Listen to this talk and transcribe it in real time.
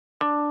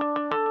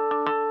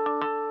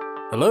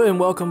Hello and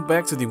welcome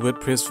back to the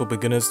WordPress for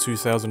Beginners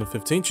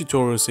 2015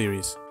 tutorial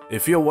series.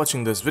 If you're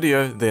watching this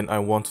video, then I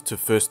want to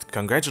first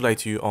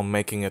congratulate you on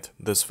making it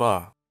this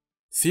far.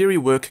 Theory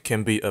work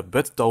can be a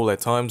bit dull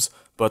at times,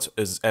 but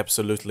is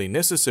absolutely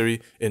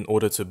necessary in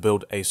order to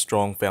build a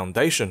strong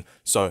foundation,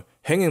 so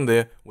hang in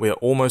there, we're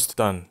almost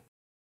done.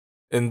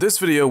 In this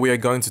video, we are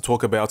going to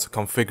talk about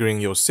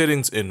configuring your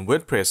settings in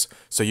WordPress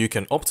so you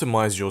can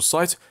optimize your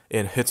site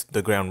and hit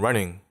the ground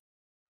running.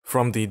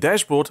 From the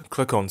dashboard,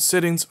 click on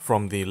Settings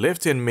from the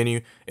left-hand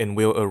menu and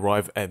we'll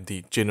arrive at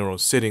the General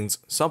Settings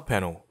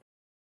subpanel.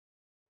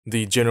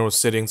 The General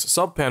Settings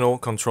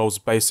subpanel controls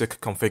basic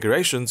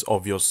configurations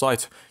of your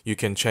site. You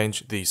can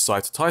change the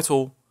site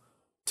title,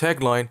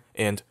 tagline,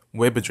 and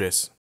web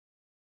address.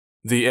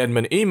 The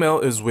admin email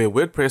is where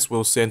WordPress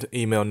will send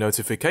email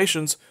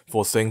notifications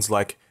for things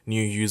like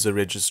new user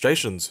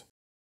registrations.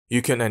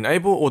 You can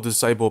enable or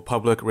disable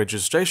public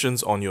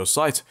registrations on your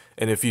site,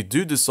 and if you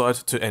do decide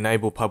to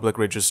enable public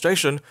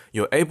registration,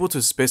 you're able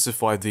to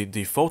specify the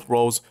default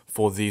roles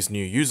for these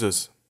new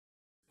users.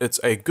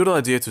 It's a good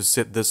idea to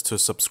set this to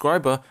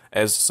subscriber,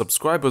 as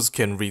subscribers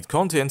can read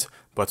content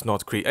but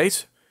not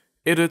create,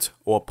 edit,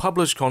 or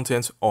publish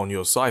content on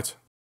your site.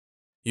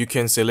 You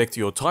can select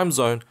your time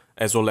zone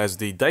as well as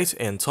the date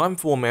and time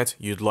format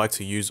you'd like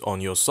to use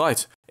on your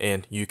site,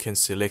 and you can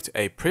select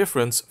a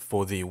preference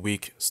for the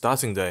week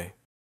starting day.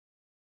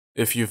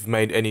 If you've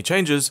made any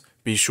changes,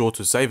 be sure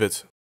to save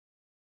it.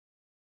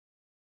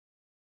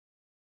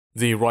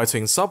 The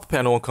Writing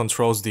subpanel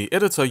controls the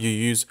editor you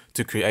use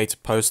to create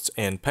posts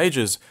and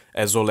pages,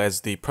 as well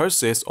as the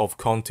process of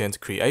content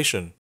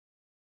creation.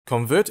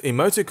 Convert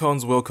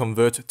emoticons will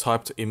convert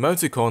typed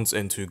emoticons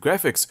into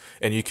graphics,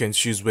 and you can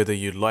choose whether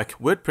you'd like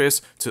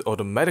WordPress to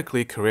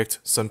automatically correct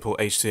simple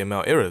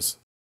HTML errors.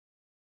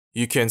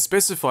 You can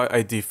specify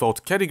a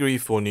default category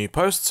for new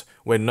posts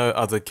when no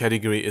other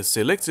category is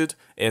selected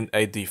and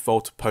a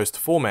default post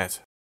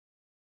format.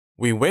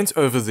 We went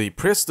over the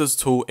Press This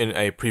tool in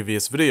a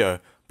previous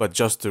video, but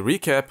just to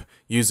recap,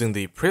 using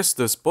the Press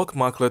This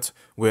bookmarklet,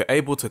 we're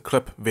able to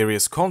clip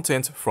various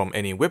content from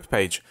any web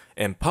page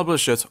and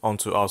publish it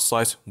onto our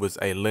site with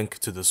a link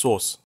to the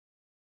source.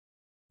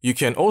 You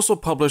can also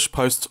publish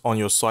posts on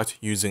your site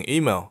using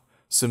email.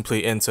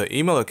 Simply enter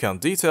email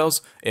account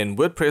details and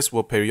WordPress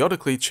will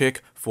periodically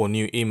check for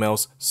new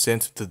emails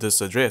sent to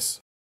this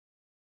address.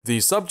 The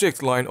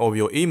subject line of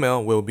your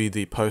email will be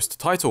the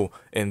post title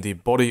and the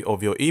body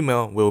of your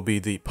email will be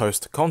the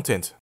post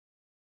content.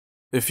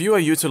 If you are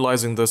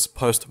utilizing this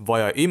post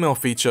via email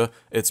feature,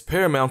 it's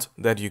paramount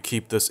that you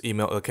keep this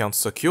email account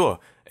secure,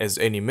 as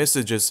any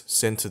messages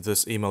sent to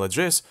this email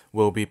address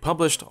will be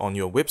published on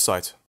your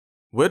website.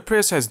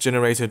 WordPress has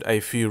generated a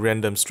few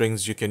random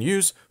strings you can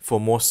use for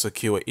more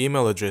secure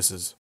email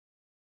addresses.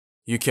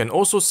 You can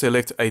also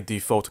select a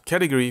default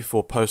category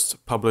for posts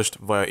published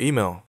via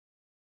email.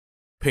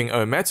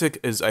 Ping-O-Matic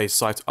is a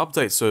site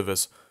update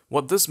service.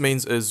 What this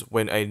means is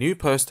when a new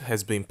post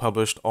has been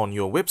published on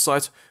your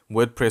website,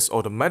 WordPress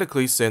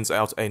automatically sends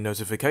out a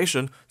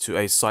notification to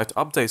a site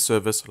update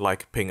service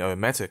like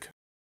Ping-O-Matic.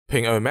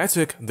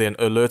 Ping-O-Matic then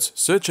alerts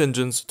search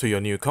engines to your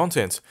new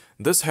content.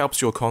 This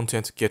helps your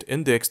content get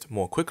indexed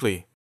more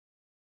quickly.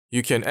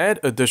 You can add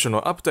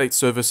additional update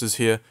services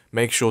here.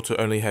 Make sure to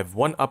only have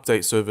one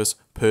update service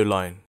per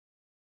line.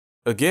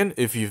 Again,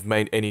 if you've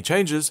made any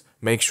changes,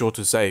 make sure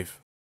to save.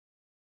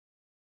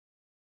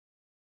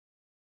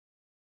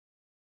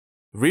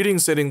 Reading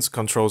settings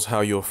controls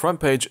how your front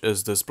page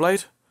is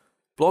displayed,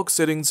 blog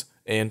settings,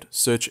 and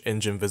search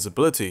engine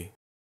visibility.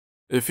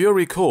 If you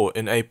recall,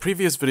 in a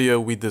previous video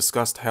we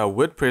discussed how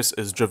WordPress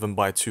is driven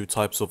by two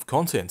types of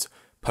content,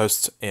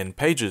 posts and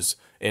pages,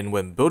 and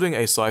when building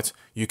a site,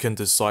 you can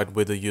decide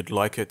whether you'd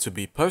like it to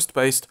be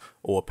post-based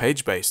or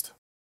page-based.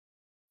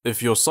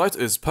 If your site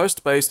is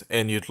post-based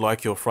and you'd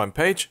like your front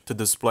page to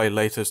display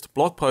latest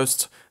blog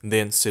posts,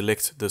 then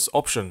select this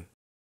option.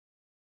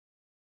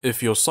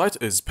 If your site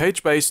is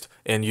page-based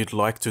and you'd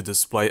like to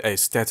display a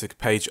static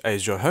page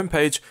as your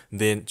homepage,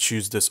 then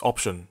choose this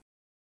option.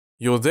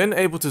 You're then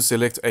able to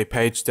select a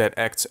page that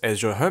acts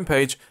as your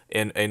homepage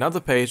and another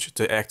page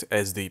to act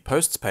as the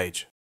posts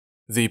page.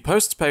 The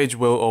posts page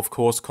will of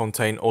course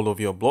contain all of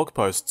your blog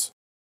posts.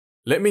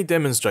 Let me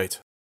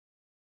demonstrate.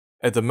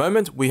 At the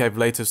moment we have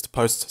latest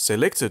posts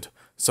selected,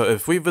 so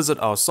if we visit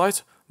our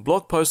site,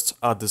 blog posts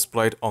are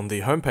displayed on the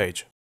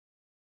homepage.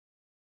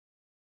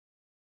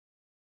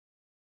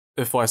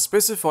 If I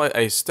specify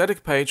a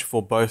static page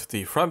for both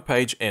the front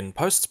page and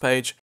posts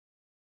page,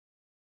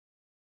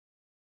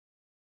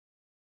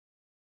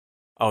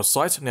 our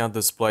site now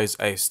displays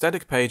a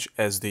static page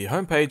as the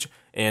homepage,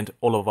 and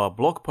all of our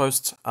blog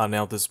posts are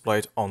now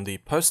displayed on the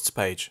posts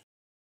page.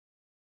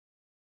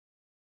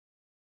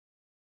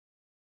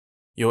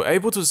 You're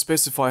able to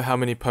specify how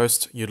many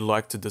posts you'd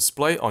like to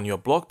display on your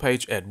blog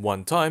page at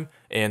one time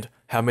and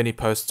how many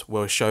posts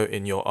will show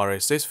in your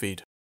RSS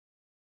feed.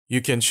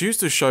 You can choose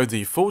to show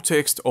the full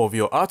text of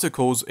your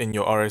articles in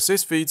your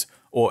RSS feeds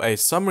or a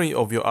summary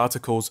of your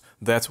articles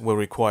that will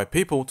require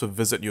people to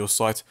visit your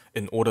site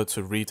in order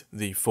to read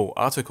the full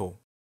article.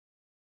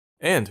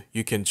 And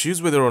you can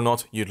choose whether or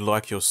not you'd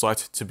like your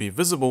site to be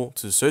visible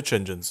to search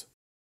engines.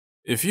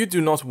 If you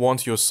do not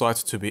want your site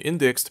to be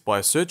indexed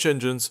by search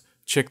engines,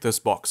 check this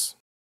box.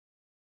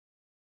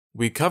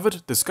 We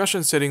covered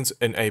discussion settings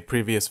in a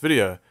previous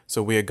video,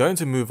 so we are going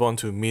to move on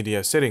to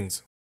media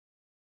settings.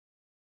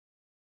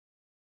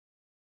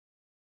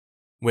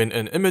 When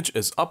an image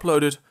is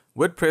uploaded,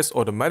 WordPress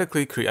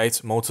automatically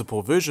creates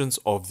multiple versions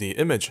of the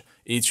image,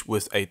 each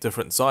with a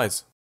different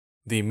size.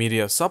 The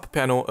media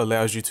subpanel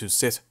allows you to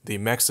set the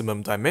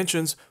maximum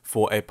dimensions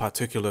for a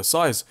particular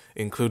size,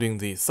 including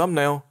the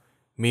thumbnail,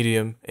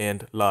 medium,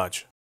 and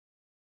large.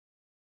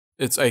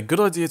 It's a good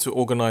idea to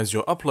organize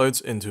your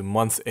uploads into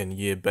month and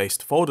year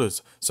based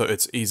folders, so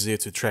it's easier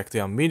to track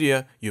down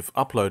media you've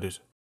uploaded.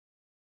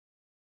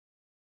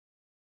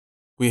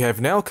 We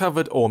have now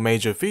covered all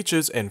major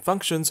features and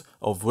functions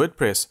of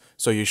WordPress,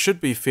 so you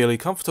should be fairly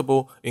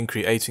comfortable in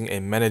creating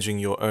and managing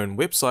your own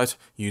website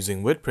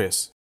using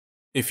WordPress.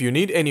 If you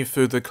need any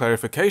further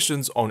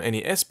clarifications on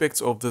any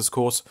aspects of this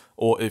course,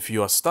 or if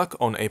you are stuck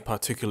on a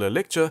particular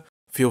lecture,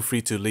 feel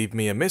free to leave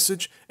me a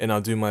message and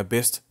I'll do my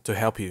best to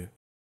help you.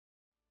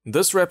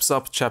 This wraps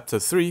up Chapter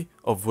 3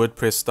 of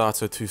WordPress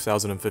Starter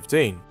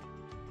 2015.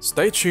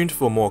 Stay tuned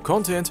for more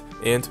content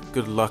and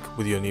good luck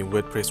with your new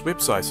WordPress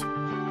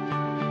website.